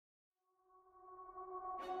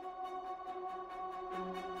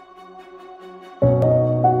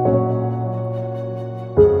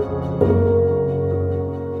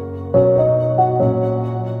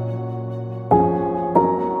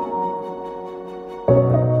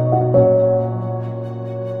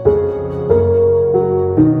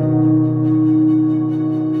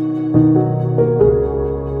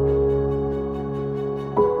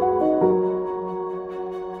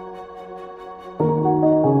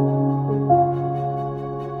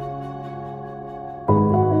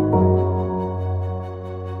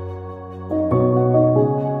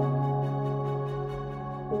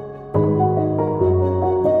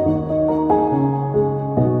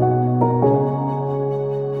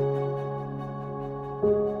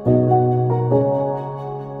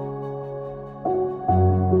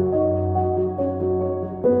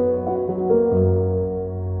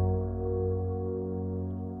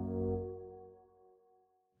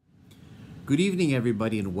Good evening,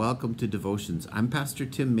 everybody, and welcome to Devotions. I'm Pastor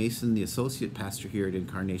Tim Mason, the Associate Pastor here at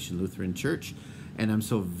Incarnation Lutheran Church, and I'm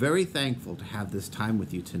so very thankful to have this time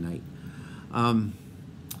with you tonight.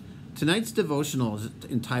 Tonight's devotional is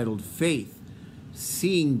entitled Faith,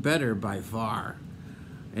 Seeing Better by Far,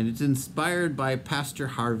 and it's inspired by Pastor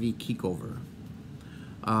Harvey Kiekover.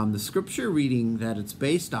 The scripture reading that it's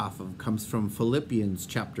based off of comes from Philippians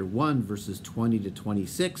chapter 1, verses 20 to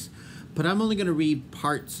 26, but I'm only going to read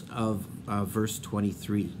parts of verse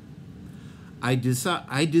 23. I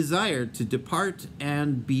desire to depart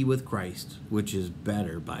and be with Christ, which is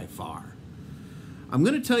better by far. I'm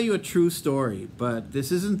going to tell you a true story, but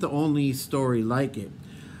this isn't the only story like it.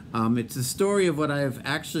 It's a story of what I have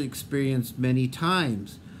actually experienced many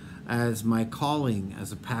times as my calling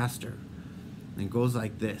as a pastor. And it goes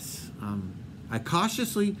like this. I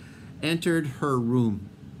cautiously entered her room.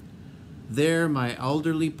 There my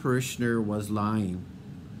elderly parishioner was lying,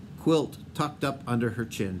 quilt tucked up under her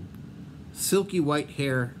chin. Silky white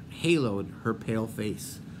hair haloed her pale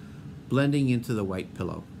face, blending into the white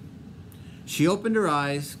pillow. She opened her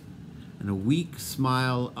eyes, and a weak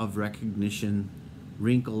smile of recognition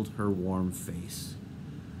wrinkled her warm face.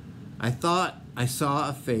 I thought I saw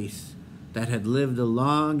a face that had lived a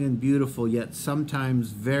long and beautiful, yet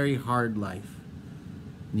sometimes very hard life.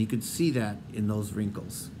 And you could see that in those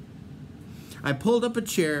wrinkles. I pulled up a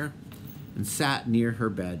chair and sat near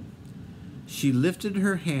her bed. She lifted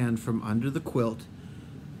her hand from under the quilt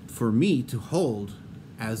for me to hold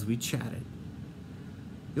as we chatted.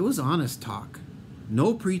 It was honest talk,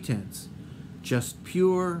 no pretense, just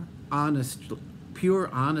pure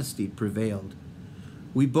honesty prevailed.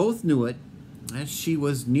 We both knew it, as she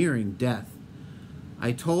was nearing death.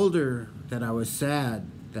 I told her that I was sad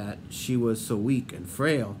that she was so weak and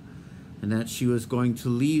frail, and that she was going to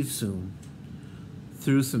leave soon.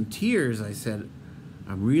 Through some tears, I said,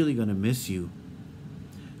 I'm really going to miss you.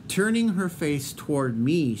 Turning her face toward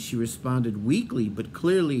me, she responded weakly but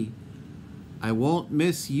clearly, I won't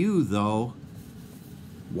miss you, though.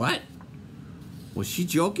 What? Was she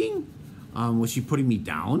joking? Was she putting me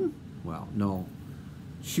down? Well, no.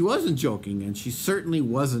 She wasn't joking, and she certainly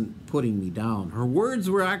wasn't putting me down. Her words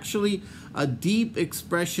were actually a deep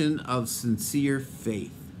expression of sincere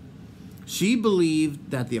faith. She believed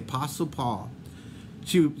that the Apostle Paul,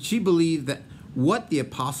 she believed that what the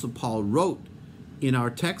Apostle Paul wrote in our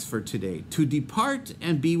text for today, to depart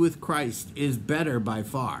and be with Christ, is better by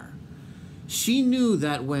far. She knew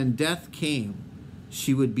that when death came,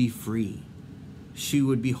 she would be free. She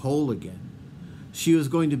would be whole again. She was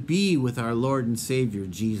going to be with our Lord and Savior,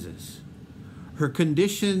 Jesus. Her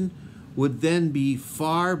condition would then be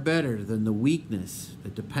far better than the weakness, the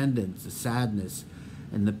dependence, the sadness,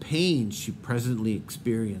 and the pain she presently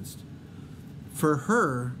experienced. For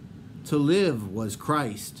her to live was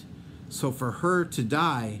Christ, so for her to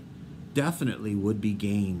die definitely would be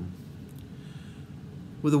gain.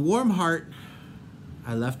 With a warm heart,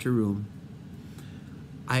 I left her room.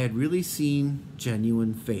 I had really seen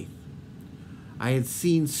genuine faith. I had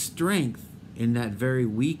seen strength in that very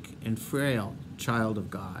weak and frail child of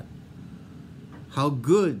God. How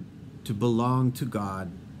good to belong to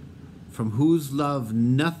God, from whose love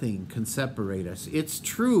nothing can separate us. It's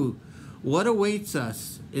true, what awaits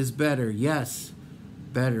us is better, yes,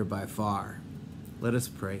 better by far. Let us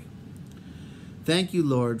pray. Thank you,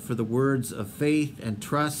 Lord, for the words of faith and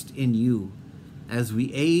trust in you. As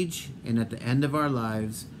we age and at the end of our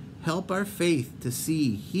lives, help our faith to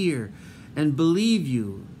see, hear, and believe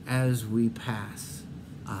you as we pass.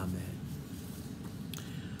 Amen.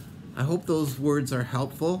 I hope those words are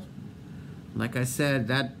helpful. Like I said,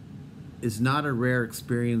 that is not a rare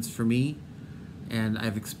experience for me, and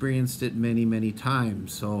I've experienced it many, many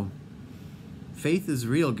times. So faith is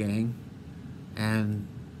real, gang, and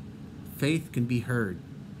faith can be heard.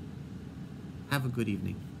 Have a good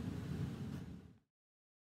evening.